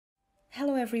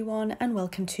Hello everyone and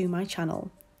welcome to my channel.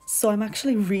 So I'm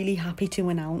actually really happy to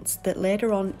announce that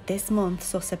later on this month,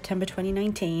 so September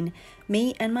 2019,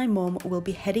 me and my mum will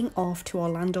be heading off to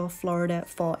Orlando, Florida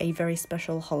for a very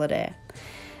special holiday.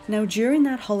 Now during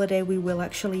that holiday we will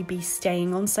actually be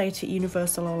staying on site at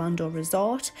Universal Orlando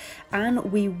Resort,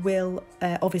 and we will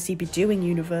obviously be doing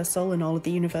Universal and all of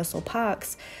the Universal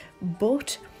parks,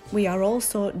 but we are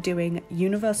also doing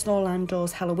Universal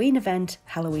Orlando's Halloween event,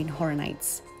 Halloween Horror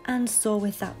Nights. And so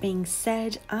with that being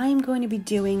said, I'm going to be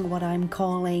doing what I'm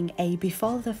calling a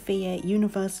Before the Fear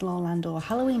Universal Orlando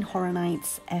Halloween Horror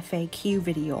Nights FAQ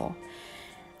video.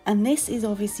 And this is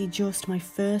obviously just my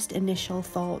first initial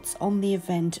thoughts on the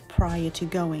event prior to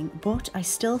going, but I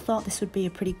still thought this would be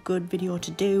a pretty good video to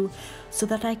do so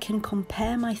that I can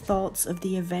compare my thoughts of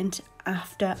the event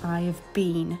after I have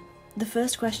been. The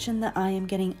first question that I am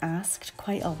getting asked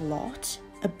quite a lot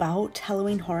about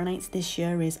Halloween Horror Nights this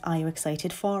year is, are you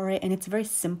excited for it? And it's a very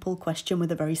simple question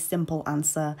with a very simple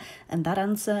answer, and that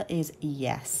answer is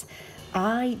yes.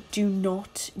 I do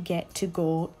not get to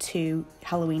go to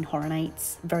Halloween Horror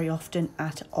Nights very often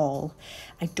at all.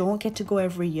 I don't get to go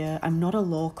every year. I'm not a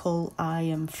local. I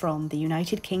am from the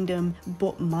United Kingdom,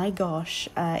 but my gosh,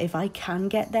 if I can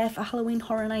get there for Halloween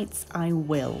Horror Nights, I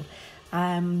will.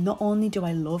 Not only do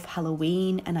I love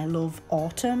Halloween and I love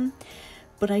autumn,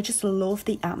 but I just love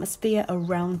the atmosphere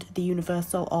around the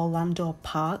Universal Orlando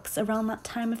parks around that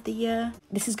time of the year.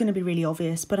 This is going to be really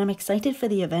obvious, but I'm excited for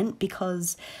the event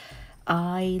because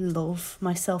I love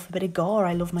myself a bit of gore.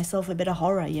 I love myself a bit of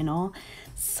horror, you know?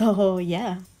 So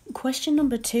yeah. Question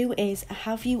number 2 is,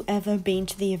 have you ever been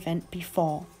to the event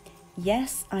before?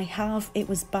 Yes, I have. It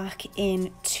was back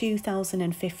in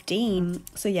 2015.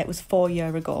 So yeah, it was 4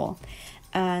 years ago.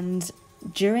 And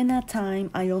during that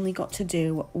time, I only got to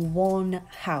do one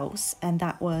house, and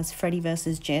that was Freddy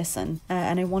vs. Jason.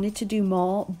 And I wanted to do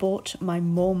more, but my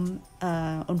mum,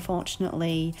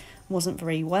 unfortunately, wasn't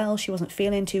very well. She wasn't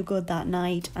feeling too good that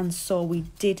night, and so we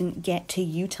didn't get to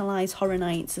utilise Horror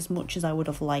Nights as much as I would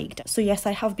have liked. So yes,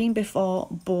 I have been before,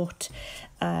 but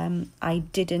I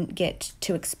didn't get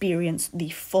to experience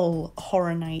the full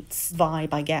Horror Nights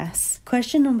vibe, I guess.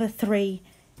 Question number 3.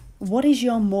 What is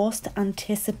your most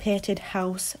anticipated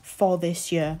house for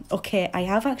this year? Okay, I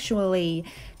have actually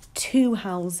 2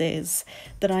 houses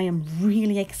that I am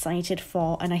really excited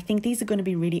for, and I think these are going to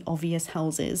be really obvious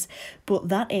houses, but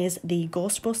that is the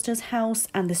Ghostbusters house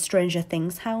and the Stranger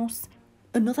Things house.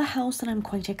 Another house that I'm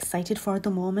quite excited for at the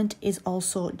moment is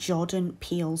also Jordan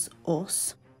Peele's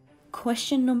Us.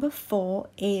 Question number 4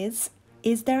 is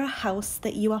there a house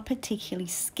that you are particularly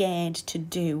scared to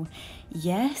do?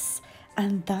 Yes.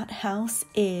 And that house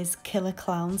is Killer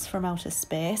Clowns from Outer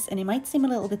Space, and it might seem a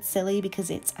little bit silly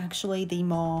because it's actually the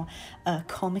more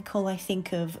comical, I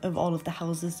think, of all of the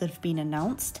houses that have been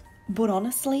announced. But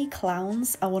honestly,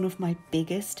 clowns are one of my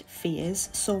biggest fears,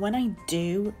 so when I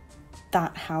do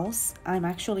that house, I'm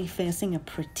actually facing a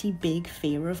pretty big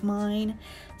fear of mine.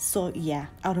 So yeah,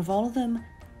 out of all of them,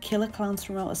 Killer Clowns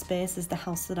from Outer Space is the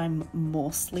house that I'm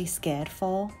mostly scared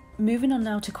for. Moving on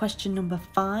now to question number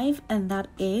 5, and that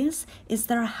is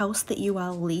there a house that you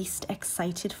are least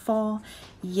excited for?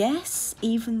 Yes,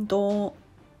 even though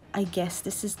I guess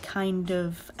this is kind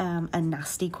of a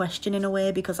nasty question in a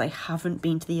way because I haven't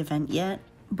been to the event yet.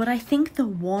 But I think the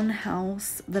one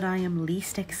house that I am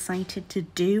least excited to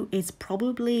do is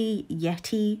probably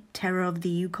Yeti Terror of the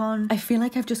Yukon. I feel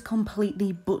like I've just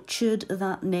completely butchered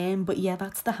that name, but yeah,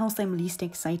 that's the house I'm least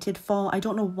excited for. I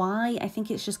don't know why. I think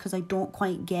it's just because I don't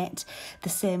quite get the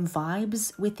same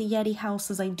vibes with the Yeti house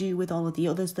as I do with all of the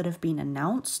others that have been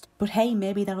announced. But hey,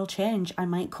 maybe that'll change. I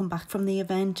might come back from the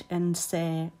event and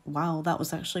say, wow, that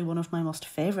was actually one of my most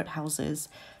favourite houses.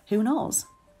 Who knows?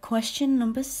 Question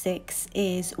number 6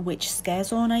 is, which scare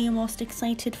zone are you most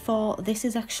excited for? This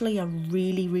is actually a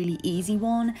really easy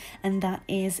one, and that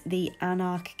is the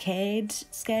Anarcade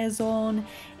scare zone.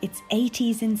 It's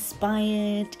 80s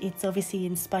inspired. It's obviously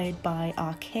inspired by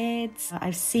arcades.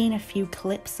 I've seen a few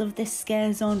clips of this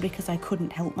scare zone because I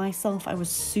couldn't help myself. I was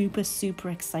super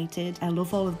excited. I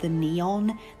love all of the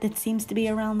neon that seems to be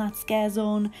around that scare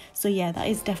zone. So yeah, that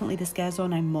is definitely the scare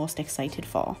zone I'm most excited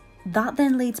for. That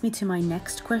then leads me to my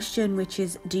next question, which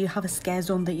is, do you have a scare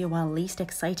zone that you are least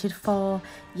excited for?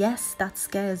 Yes, that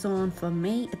scare zone for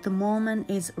me at the moment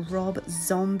is Rob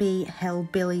Zombie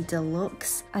Hellbilly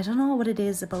Deluxe. I don't know what it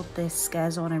is about this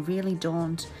scare zone, I really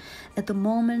don't. At the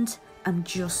moment, I'm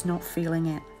just not feeling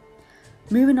it.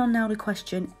 Moving on now to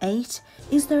question 8,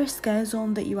 is there a scare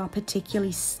zone that you are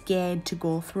particularly scared to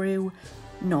go through?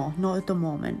 No, not at the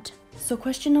moment. So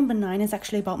question number 9 is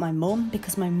actually about my mum,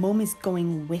 because my mum is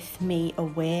going with me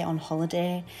away on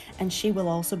holiday, and she will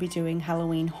also be doing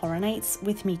Halloween Horror Nights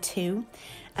with me too.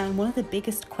 And one of the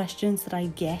biggest questions that I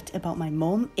get about my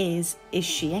mum is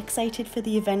she excited for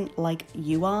the event like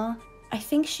you are? I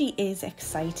think she is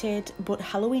excited, but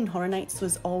Halloween Horror Nights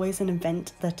was always an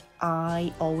event that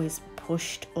I always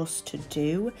pushed us to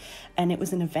do, and it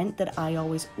was an event that I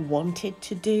always wanted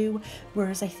to do,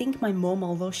 whereas I think my mum,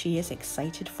 although she is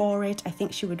excited for it, I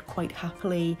think she would quite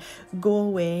happily go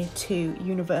away to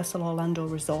Universal Orlando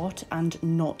Resort and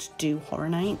not do Horror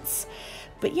Nights.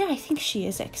 But yeah, I think she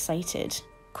is excited.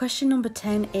 Question number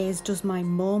 10 is, does my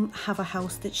mum have a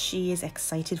house that she is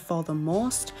excited for the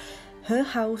most? Her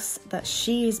house that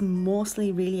she is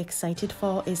mostly really excited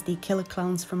for is the Killer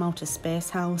Clowns from Outer Space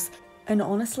house. And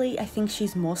honestly, I think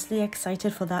she's mostly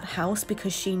excited for that house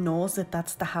because she knows that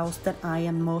that's the house that I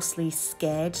am mostly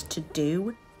scared to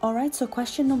do. Alright, so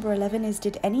question number 11 is,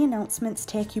 did any announcements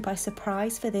take you by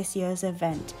surprise for this year's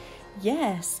event?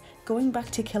 Yes. Going back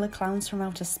to Killer Clowns from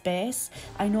Outer Space,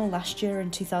 I know last year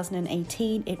in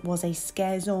 2018 it was a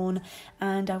scare zone,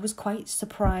 and I was quite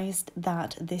surprised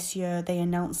that this year they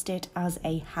announced it as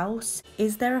a house.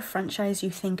 Is there a franchise you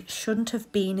think shouldn't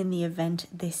have been in the event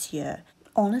this year?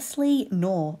 Honestly,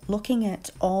 no. Looking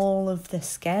at all of the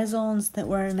scare zones that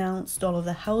were announced, all of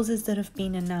the houses that have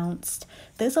been announced,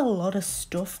 there's a lot of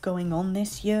stuff going on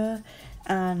this year,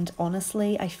 and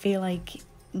honestly, I feel like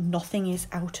nothing is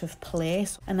out of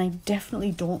place, and I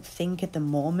definitely don't think at the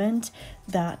moment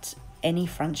that any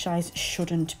franchise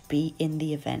shouldn't be in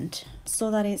the event.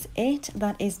 So that is it.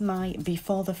 That is my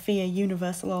Before the Fear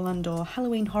Universal Orlando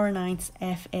Halloween Horror Nights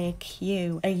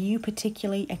FAQ. Are you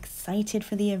particularly excited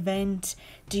for the event?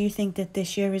 Do you think that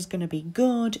this year is going to be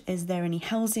good? Is there any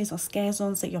houses or scare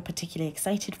zones that you're particularly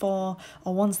excited for,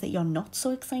 or ones that you're not so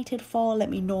excited for? Let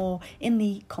me know in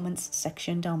the comments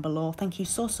section down below. Thank you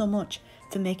so much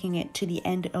for making it to the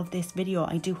end of this video.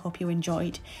 I do hope you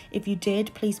enjoyed. If you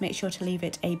did, please make sure to leave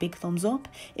it a big thumbs up.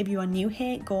 If you are new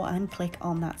here, go and click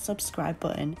on that subscribe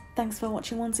button. Thanks for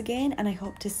watching once again, and I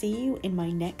hope to see you in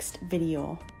my next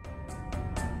video.